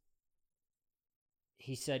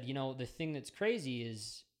he said, the thing that's crazy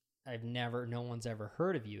is no one's ever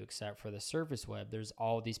heard of you except for the surface web. There's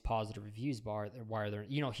all these positive reviews. Why are there,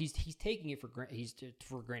 he's taking it for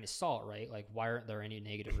a grain of salt, right? Like, why aren't there any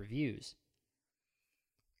negative reviews?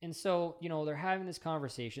 And so, they're having this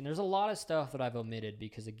conversation. There's a lot of stuff that I've omitted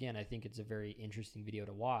because, again, I think it's a very interesting video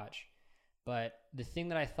to watch. But the thing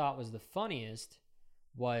that I thought was the funniest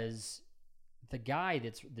was the guy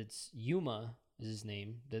that's Yuma is his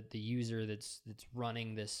name, the user that's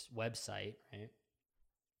running this website, right?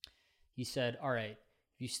 He said, all right,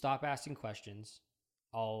 if you stop asking questions,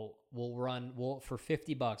 for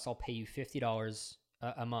 $50, I'll pay you $50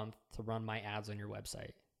 a month to run my ads on your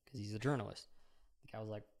website, because he's a journalist. The guy was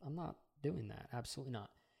like, I'm not doing that. Absolutely not.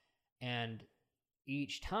 And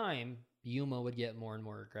each time Yuma would get more and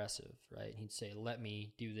more aggressive, right? He'd say, let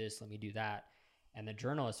me do this, let me do that. And the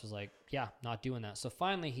journalist was like, yeah, not doing that. So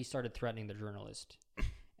finally he started threatening the journalist.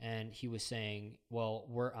 And he was saying, well,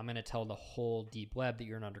 I'm going to tell the whole deep web that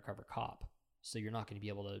you're an undercover cop. So you're not going to be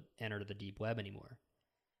able to enter the deep web anymore.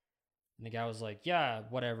 And the guy was like, yeah,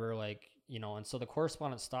 whatever. And so the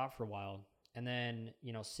correspondence stopped for a while. And then,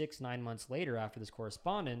 6-9 months later, after this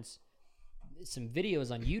correspondence, some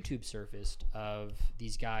videos on YouTube surfaced of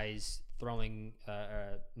these guys throwing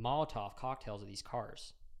Molotov cocktails at these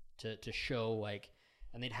cars to show,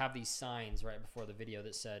 and they'd have these signs right before the video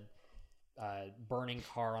that said, burning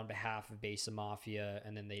car on behalf of Besa Mafia,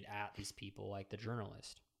 and then they'd at these people like the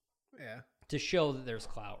journalist. Yeah. To show that there's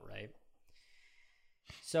clout, right?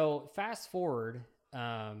 So fast forward,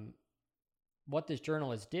 what this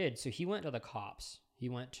journalist did, so he went to the cops. He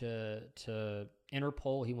went to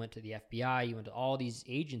Interpol, he went to the FBI, he went to all these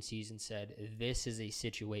agencies and said, this is a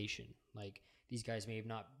situation. Like, these guys may have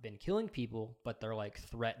not been killing people, but they're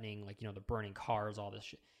threatening, they're burning cars, all this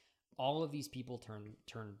shit. All of these people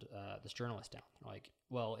turned this journalist down. They're like,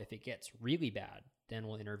 well, if it gets really bad, then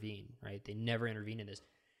we'll intervene, right? They never intervened in this.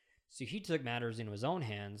 So he took matters into his own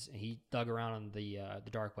hands, and he dug around on the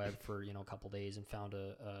dark web for a couple days and found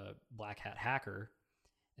a black hat hacker.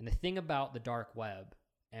 And the thing about the dark web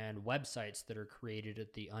and websites that are created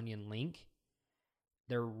at the onion link,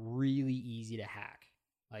 they're really easy to hack.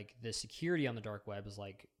 The security on the dark web is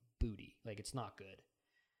like booty. It's not good.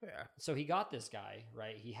 Yeah. So he got this guy,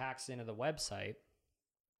 right? He hacks into the website,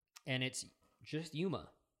 and it's just Yuma,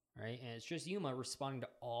 right? And it's just Yuma responding to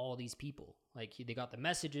all these people. They got the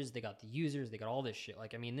messages, they got the users, they got all this shit.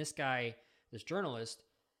 This guy, this journalist,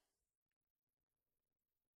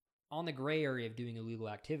 on the gray area of doing illegal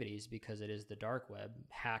activities, because it is the dark web,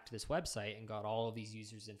 hacked this website and got all of these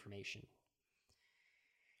users' information.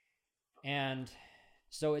 And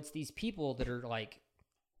so it's these people that are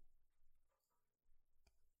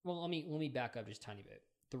well, let me back up just a tiny bit.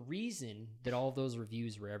 The reason that all of those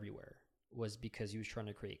reviews were everywhere was because he was trying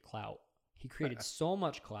to create clout. He created so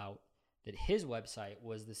much clout that his website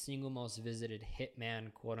was the single most visited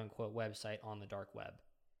hitman, quote unquote, website on the dark web.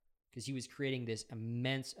 Because he was creating this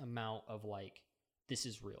immense amount of this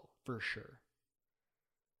is real, for sure,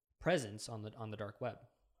 presence on the dark web.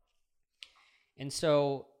 And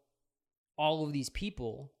so all of these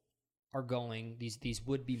people are going, these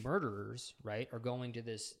would-be murderers, right, are going to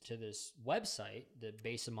this website, the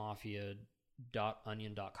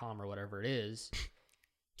basemafia.onion.com or whatever it is,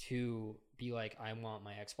 to be like, I want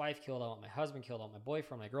my ex-wife killed, I want my husband killed, I want my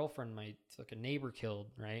boyfriend, my girlfriend, my fucking neighbor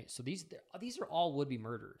killed, right? So these are all would-be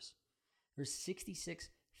murderers. There's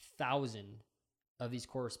 66,000 of these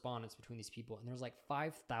correspondence between these people, and there's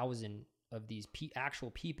 5,000 of these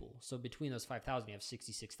actual people. So between those 5,000, you have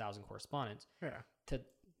 66,000 correspondents to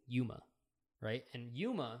Yuma, right? And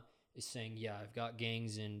Yuma is saying, yeah, I've got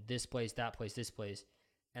gangs in this place, that place, this place.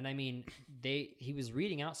 And I mean, he was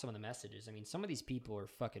reading out some of the messages. I mean, some of these people are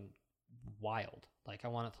fucking wild. I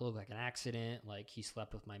want it to look like an accident, he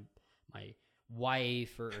slept with my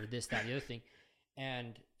wife or this, that, and the other thing.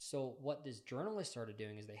 And so what this journalist started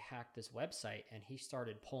doing is they hacked this website, and he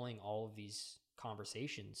started pulling all of these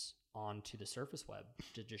conversations onto the surface web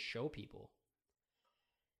to just show people.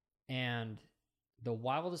 And the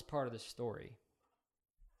wildest part of the story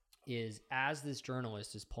is, as this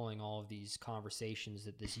journalist is pulling all of these conversations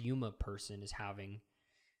that this Yuma person is having,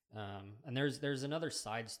 and there's another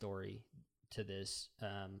side story to this,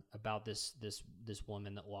 about this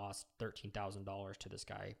woman that lost $13,000 to this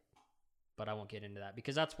guy, but I won't get into that,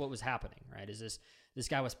 because that's what was happening, right? Is this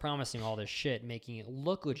guy was promising all this shit, making it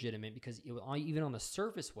look legitimate, because even on the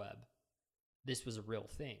surface web, this was a real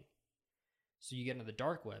thing. So you get into the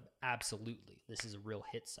dark web, absolutely, this is a real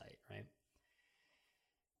hit site, right?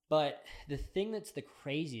 But the thing that's the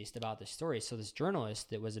craziest about this story, so this journalist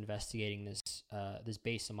that was investigating this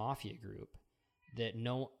Besa Mafia group, that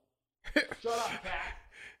no... Shut up, Pat!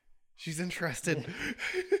 She's interested.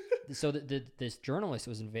 So this journalist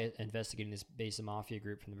was investigating this Besa Mafia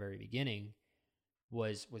group from the very beginning,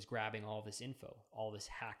 was grabbing all this info, all this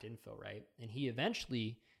hacked info, right? And he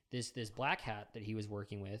eventually, this black hat that he was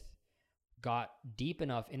working with got deep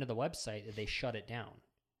enough into the website that they shut it down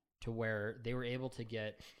to where they were able to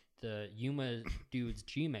get the Yuma dude's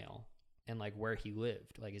Gmail and like where he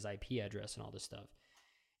lived, like his IP address and all this stuff.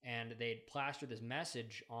 And they'd plastered this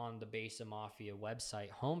message on the Besa Mafia website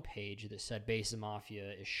homepage that said Besa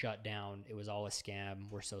Mafia is shut down. It was all a scam.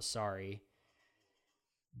 We're so sorry.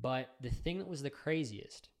 But the thing that was the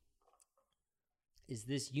craziest is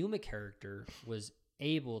this Yuma character was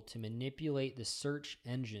able to manipulate the search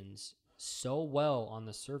engines so well on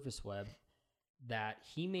the surface web that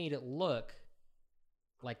he made it look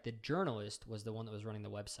like the journalist was the one that was running the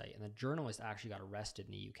website. And the journalist actually got arrested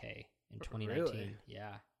in the UK in 2019. Really?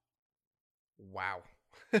 Yeah. Wow.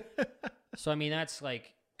 So, I mean, that's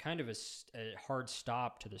like kind of a hard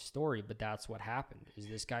stop to the story, but that's what happened. Is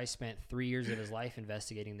this guy spent 3 years of his life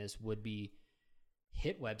investigating this would-be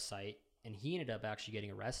hit website, and he ended up actually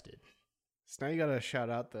getting arrested. So now you got to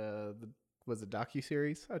shout out the was it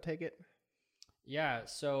docuseries, I take it? Yeah,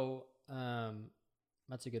 so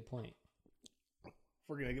that's a good point.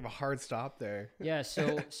 We're going to give a hard stop there. Yeah,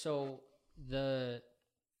 so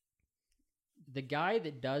the guy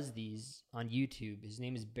that does these on YouTube, his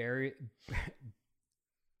name is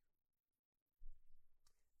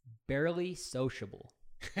Barely Sociable.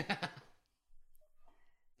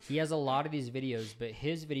 He has a lot of these videos, but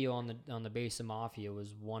his video on the Besa Mafia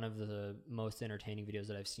was one of the most entertaining videos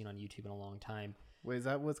that I've seen on YouTube in a long time. Wait, is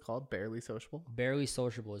that what it's called? Barely Sociable? Barely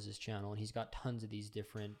Sociable is his channel, and he's got tons of these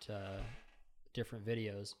different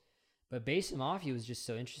videos. But Besa Mafia was just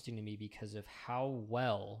so interesting to me because of how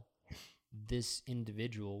well this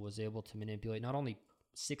individual was able to manipulate not only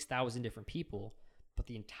 6,000 different people, but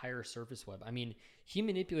the entire surface web. I mean, he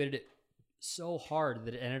manipulated it so hard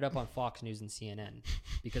that it ended up on Fox News and CNN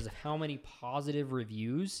because of how many positive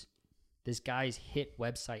reviews this guy's hit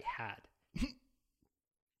website had.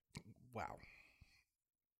 Wow.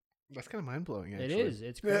 That's kind of mind-blowing, actually. It is.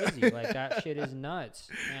 It's crazy. Like, that shit is nuts.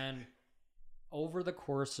 And over the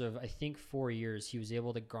course of, I think, 4 years, he was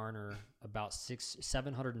able to garner about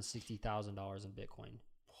 $760,000 in Bitcoin.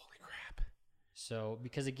 Holy crap. So,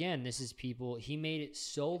 because again, this is people, he made it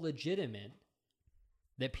so legitimate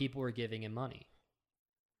that people were giving him money.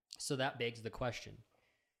 So that begs the question,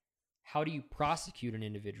 how do you prosecute an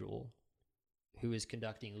individual who is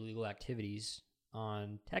conducting illegal activities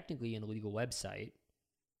on technically an illegal website?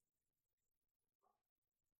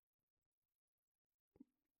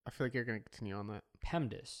 I feel like you're going to continue on that.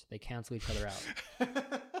 PEMDAS. They cancel each other out.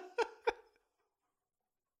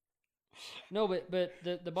 No, but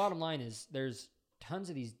the bottom line is there's tons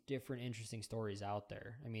of these different interesting stories out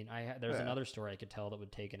there. I mean, there's another story I could tell that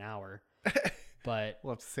would take an hour, but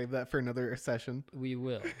we'll have to save that for another session. We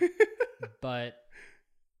will. But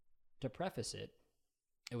to preface it,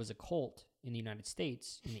 it was a cult in the United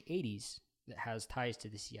States in the 80s that has ties to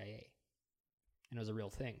the CIA. And it was a real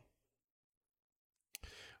thing.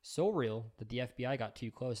 So real that the FBI got too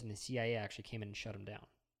close and the CIA actually came in and shut them down.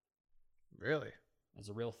 Really? It's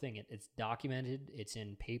a real thing. It's documented. It's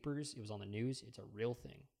in papers. It was on the news. It's a real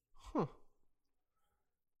thing. Huh.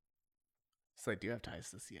 So they do have ties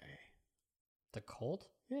to the CIA. The cult?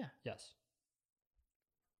 Yeah. Yes.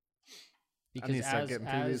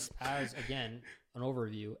 Because as again, an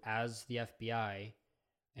overview, as the FBI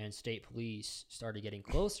and state police started getting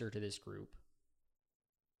closer to this group,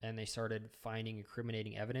 and they started finding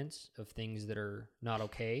incriminating evidence of things that are not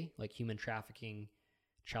okay, like human trafficking,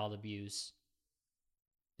 child abuse,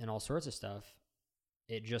 and all sorts of stuff,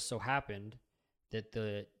 it just so happened that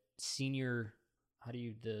the senior,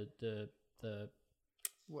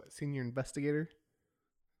 what, senior investigator?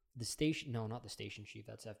 Not the station chief,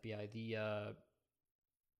 that's FBI.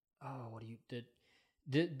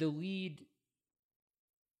 The lead,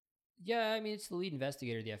 yeah, I mean, it's the lead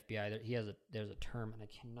investigator of the FBI. There's a term, and I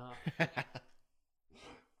cannot.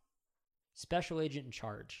 Special agent in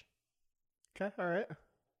charge. Okay, all right.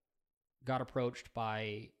 Got approached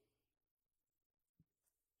by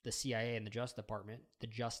the CIA and the Justice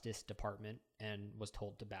Department, and was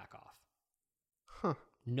told to back off. Huh.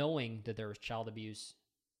 Knowing that there was child abuse,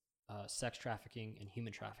 sex trafficking, and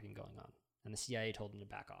human trafficking going on. And the CIA told him to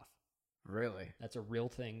back off. Really? That's a real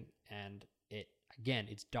thing, and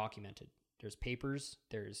it's documented. There's papers,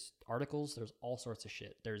 there's articles, there's all sorts of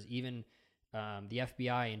shit. There's even the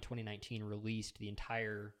FBI in 2019 released the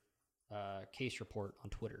entire case report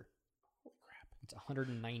on Twitter. Holy crap. It's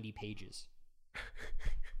 190 pages.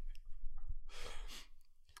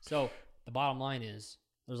 So the bottom line is,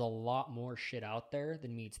 there's a lot more shit out there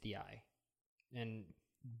than meets the eye. And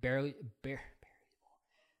barely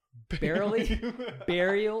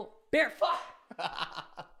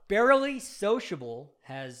Barely Sociable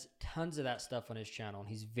has tons of that stuff on his channel, and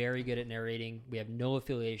he's very good at narrating. We have no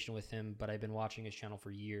affiliation with him, but I've been watching his channel for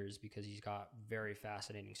years because he's got very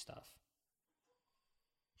fascinating stuff.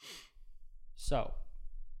 So,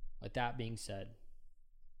 with that being said,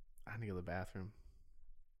 I need to go to the bathroom.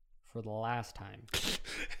 For the last time,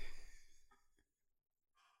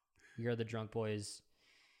 we are the Drunk Boys.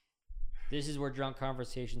 This is where drunk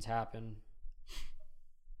conversations happen.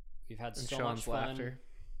 We've had so much fun. Laughter.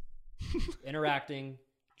 Interacting,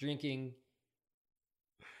 drinking,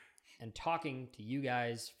 and talking to you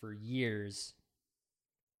guys for years.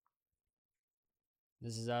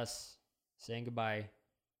 This is us saying goodbye.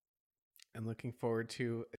 And looking forward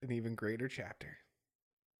to an even greater chapter.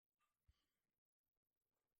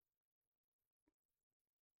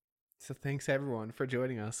 So thanks everyone for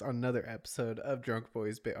joining us on another episode of Drunk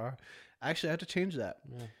Boys BR. Actually, I have to change that.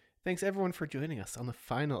 Yeah. Thanks everyone for joining us on the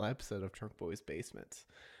final episode of Drunk Boys Basement.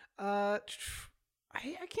 I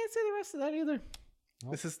can't say the rest of that either.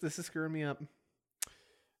 Nope. This is screwing me up.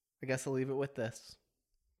 I guess I'll leave it with this.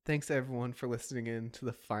 Thanks everyone for listening in to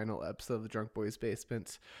the final episode of the Drunk Boys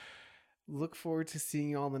Basement. Look forward to seeing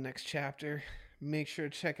you all in the next chapter. Make sure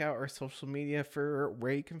to check out our social media for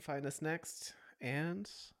where you can find us next. And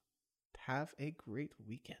have a great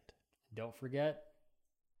weekend. Don't forget,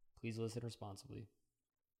 please listen responsibly.